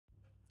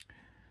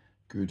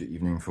Good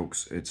evening,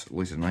 folks. It's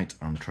late at night.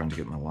 I'm trying to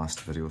get my last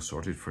video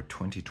sorted for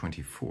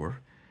 2024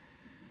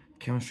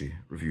 chemistry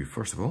review.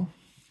 First of all,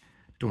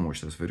 don't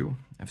watch this video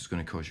if it's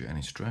going to cause you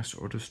any stress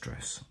or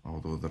distress,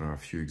 although there are a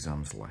few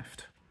exams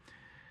left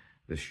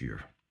this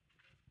year.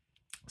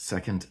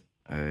 Second,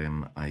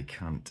 I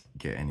can't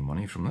get any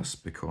money from this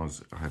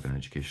because I have an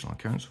educational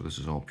account, so this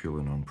is all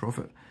purely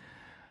non-profit.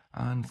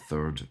 And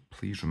third,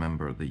 please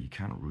remember that you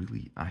can't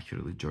really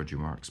accurately judge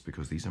your marks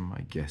because these are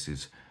my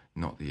guesses,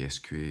 not the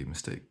SQA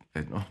mistake,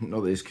 not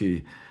the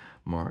SQA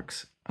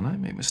marks, and I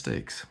make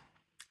mistakes.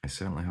 I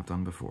certainly have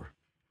done before.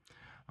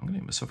 I'm going to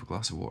get myself a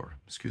glass of water,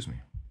 excuse me.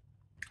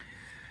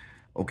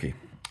 Okay,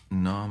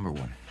 number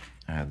one.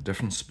 The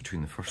difference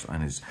between the first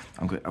and is,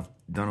 I've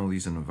done all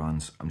these in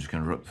advance, I'm just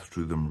going to rip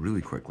through them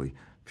really quickly.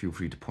 Feel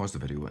free to pause the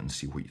video and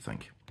see what you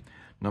think.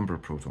 Number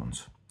of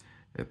protons.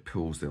 It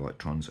pulls the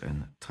electrons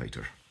in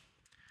tighter.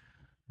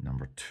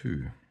 Number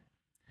two,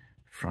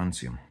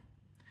 francium.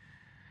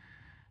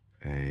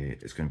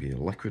 It's going to be a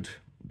liquid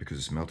because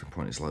its melting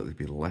point is likely to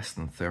be less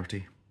than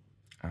 30,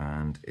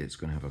 and it's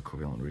going to have a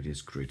covalent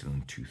radius greater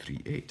than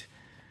 238.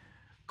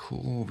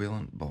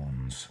 Covalent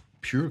bonds.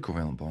 Pure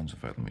covalent bonds, in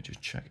fact, let me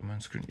just check them on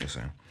screen. Yes,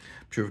 I am.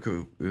 Pure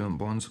covalent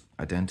bonds,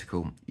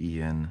 identical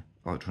En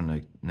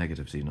electron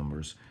negativity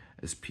numbers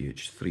is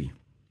pH 3.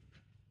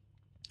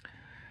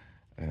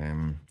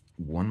 1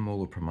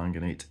 mole of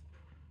permanganate.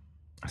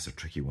 That's a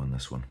tricky one,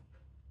 this one.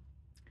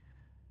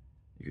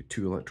 You get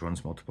 2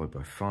 electrons multiplied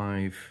by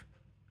 5,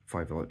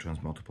 5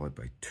 electrons multiplied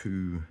by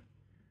 2.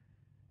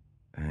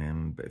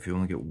 But if you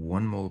only get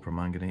 1 mole of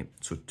permanganate,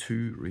 so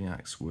 2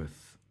 reacts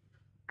with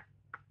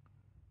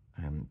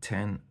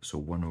 10, so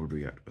 1 would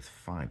react with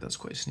 5. That's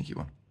quite a sneaky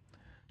one.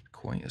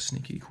 Quite a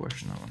sneaky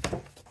question, that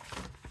one.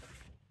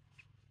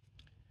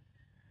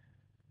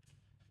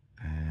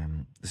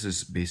 This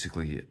is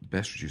basically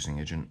best reducing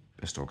agent,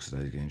 best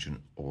oxidizing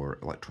agent, or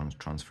electrons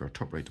transfer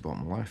top right to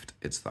bottom left.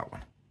 It's that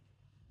one.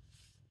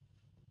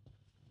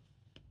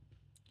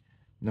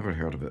 Never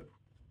heard of it.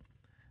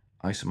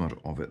 Isomer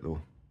of it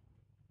though.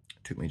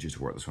 It took me ages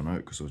to work this one out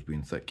because I was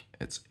being thick.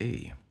 It's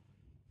A. Can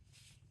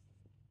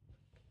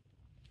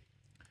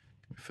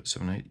we fit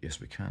 7-8?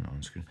 Yes, we can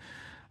on screen.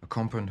 A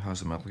compound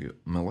has a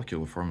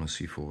molecular formula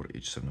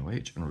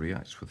C4H7OH and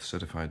reacts with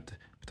acidified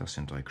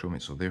potassium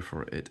dichromate, so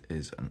therefore it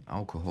is an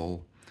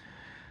alcohol.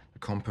 The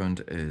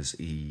compound is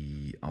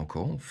an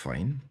alcohol,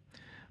 fine,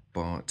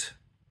 but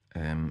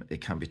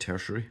it can't be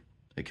tertiary.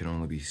 It can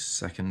only be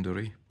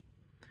secondary.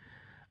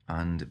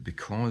 And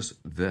because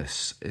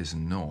this is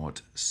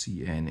not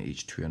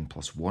CnH2n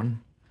plus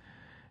 1,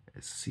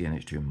 it's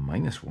CnH2n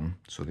minus 1,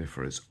 so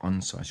therefore it's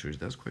unsaturated.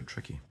 That's quite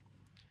tricky.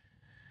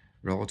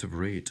 Relative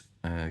rate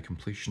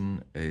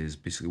completion is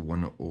basically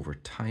 1 over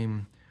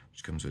time,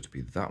 which comes out to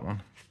be that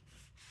one.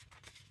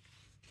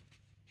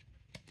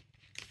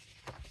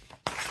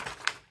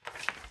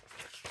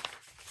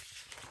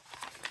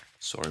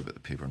 Sorry about the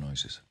paper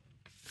noises.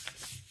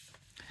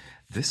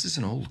 This is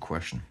an old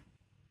question.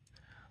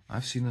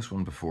 I've seen this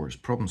one before. It's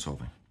problem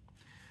solving.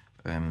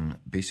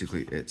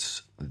 Basically,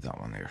 it's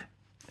that one there.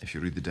 If you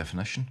read the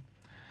definition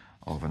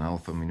of an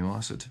alpha amino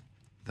acid,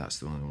 that's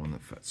the only one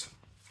that fits.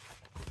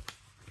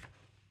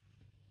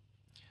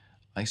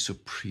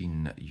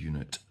 Isoprene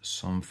unit.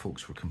 Some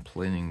folks were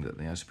complaining that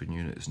the isoprene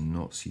unit is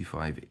not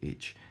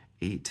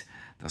C5H8.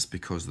 That's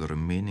because the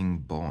remaining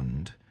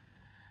bond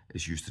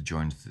is used to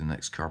join to the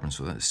next carbon,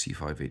 so that's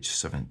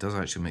C5H7. It does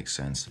actually make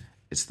sense.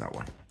 It's that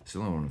one. It's the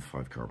only one with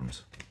 5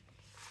 carbons.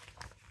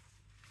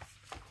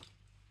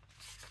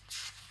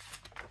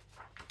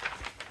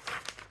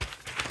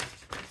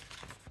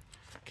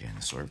 Again,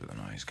 sorry about the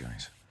noise,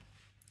 guys.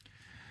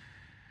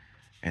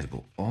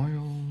 Edible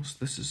oils.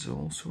 This is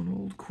also an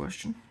old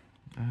question.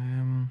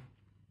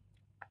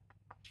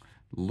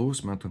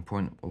 Lowest melting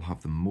point will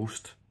have the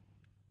most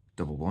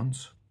double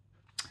bonds.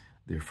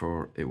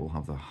 Therefore, it will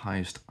have the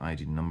highest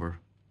iodine number,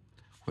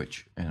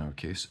 which in our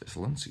case is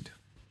linseed.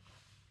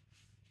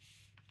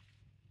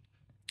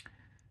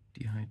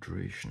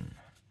 Dehydration.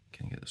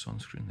 Can I get this on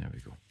screen? There we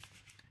go.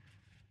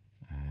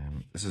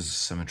 This is a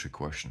symmetry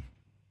question.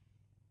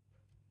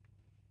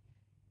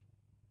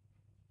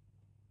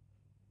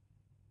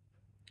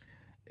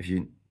 If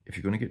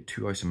you're going to get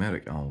 2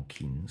 isomeric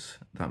alkenes,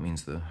 that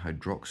means the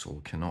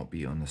hydroxyl cannot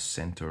be on the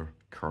center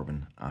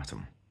carbon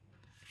atom.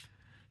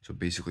 So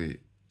basically,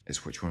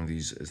 it's which one of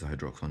these is the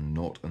hydroxyl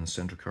not on the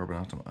center carbon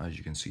atom. As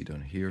you can see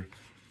down here,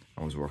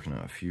 I was working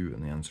out a few,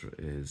 and the answer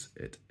is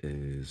it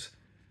is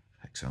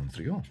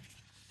hexam-3O.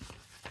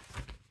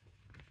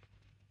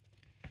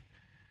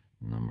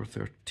 Number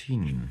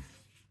 13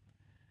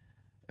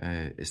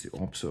 is the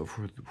opposite of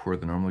where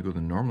they normally go. They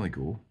normally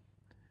go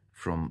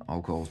from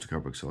alcohols to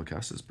carboxylic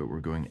acids, but we're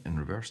going in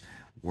reverse.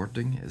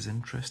 Wording is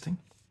interesting.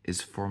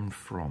 Is formed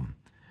from.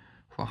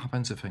 What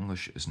happens if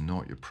English is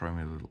not your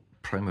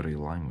primary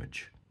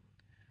language?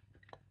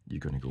 You're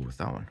going to go with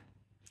that one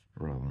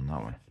rather than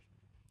that one.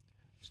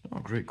 It's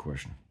not a great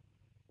question.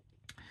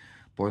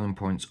 Boiling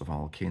points of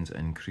alkanes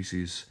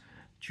increases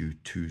due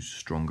to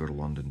stronger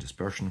London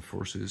dispersion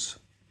forces.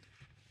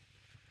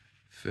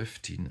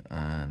 15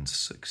 and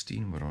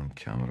 16 were on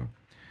camera.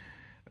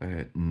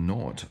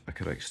 Not a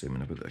correct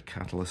statement about the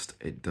catalyst.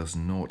 It does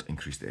not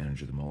increase the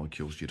energy of the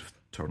molecules. You'd have to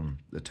turn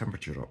the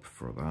temperature up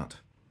for that.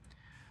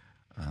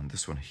 And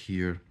this one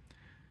here,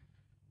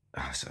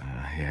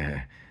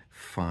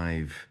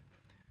 5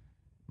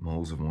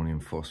 moles of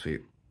ammonium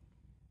phosphate.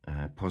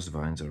 Positive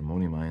ions are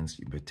ammonium ions.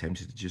 You'd be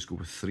tempted to just go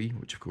with 3,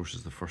 which of course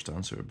is the first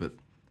answer, but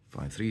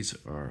 5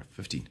 3s are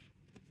 15.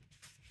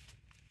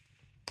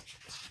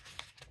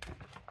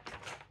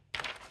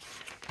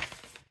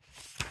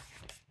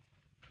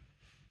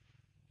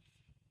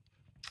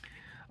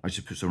 I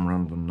should put some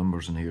random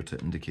numbers in here to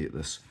indicate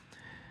this.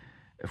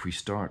 If we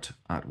start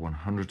at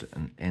 100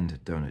 and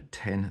end down at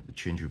 10, the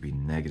change would be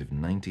negative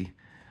 90.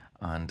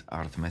 And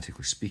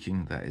arithmetically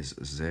speaking, that is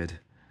Z,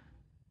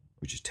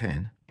 which is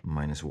 10,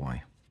 minus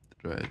Y.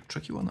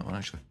 Tricky one, that one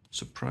actually.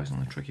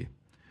 Surprisingly tricky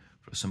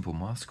for a simple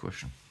maths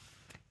question.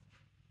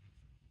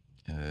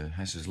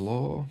 Hess's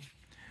law.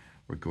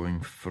 We're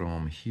going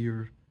from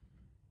here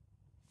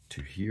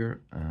to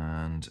here,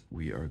 and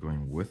we are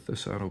going with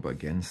this arrow but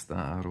against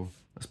that arrow.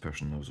 This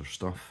person knows their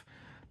stuff.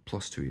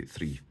 Plus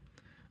 283.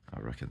 I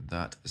reckon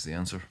that is the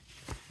answer.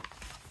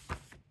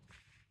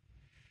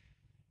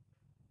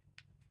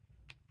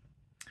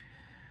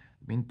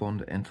 The mean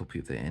bond enthalpy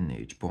of the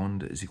NH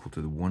bond is equal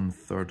to the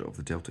 1/3 of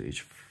the delta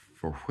H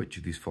for which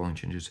of these following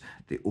changes.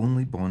 The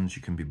only bonds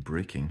you can be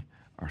breaking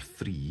are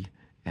 3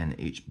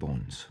 NH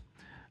bonds.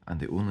 And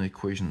the only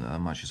equation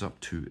that matches up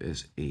to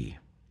is A.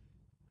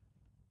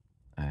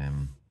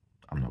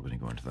 I'm not going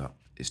to go into that.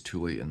 It's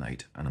too late at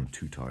night and I'm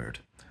too tired.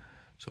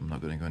 So I'm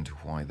not going to go into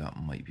why that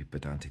might be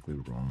pedantically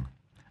wrong.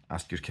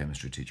 Ask your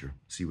chemistry teacher,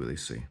 see what they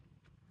say.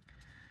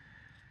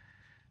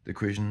 The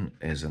equation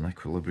is an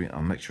equilibrium,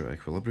 a mixture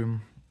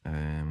equilibrium.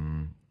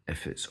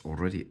 If it's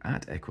already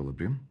at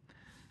equilibrium,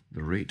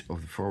 the rate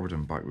of the forward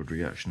and backward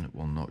reaction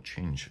will not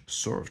change.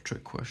 Sort of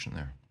trick question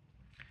there.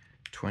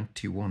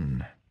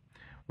 21.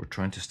 We're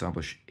trying to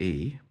establish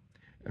A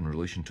in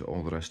relation to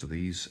all the rest of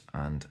these,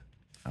 and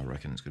I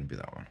reckon it's going to be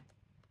that one.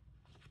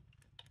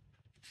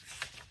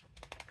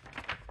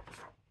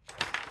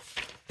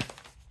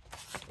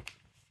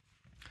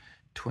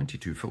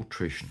 22,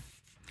 filtration.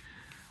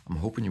 I'm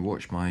hoping you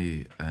watch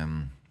my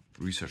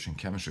research and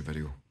chemistry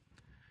video.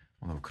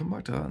 Well, I'll come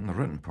back to that in the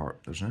written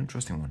part. There's an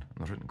interesting one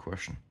in the written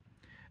question.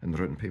 In the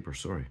written paper,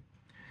 sorry.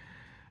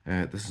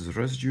 This is a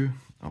residue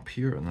up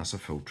here, and that's a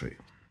filtrate.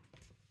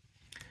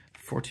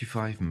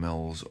 45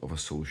 mils of a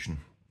solution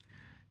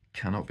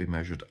cannot be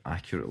measured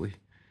accurately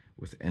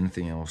with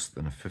anything else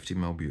than a 50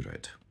 ml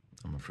burette,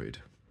 I'm afraid.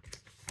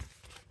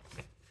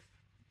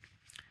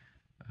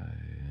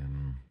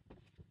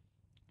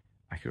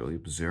 Accurately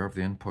observe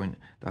the endpoint.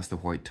 That's the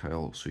white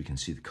tile, so you can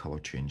see the colour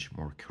change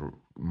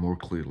more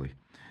clearly.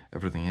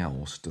 Everything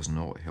else does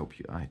not help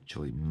you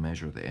actually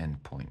measure the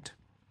endpoint.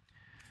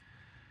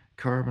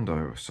 Carbon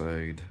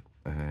dioxide.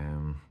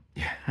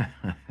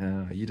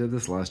 Yeah, you did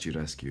this last year,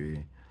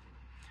 SQA.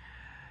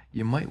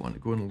 You might want to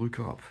go and look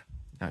up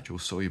the actual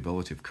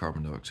solubility of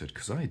carbon dioxide,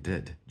 because I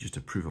did, just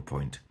to prove a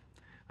point.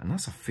 And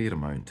that's a fair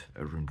amount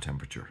at room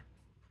temperature.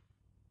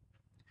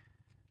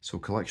 So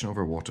collection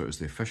over water is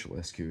the official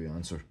SQA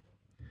answer.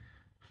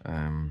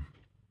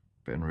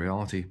 But in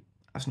reality,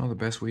 that's not the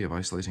best way of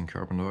isolating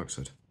carbon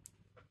dioxide.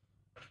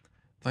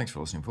 Thanks for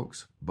listening,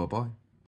 folks. Bye-bye.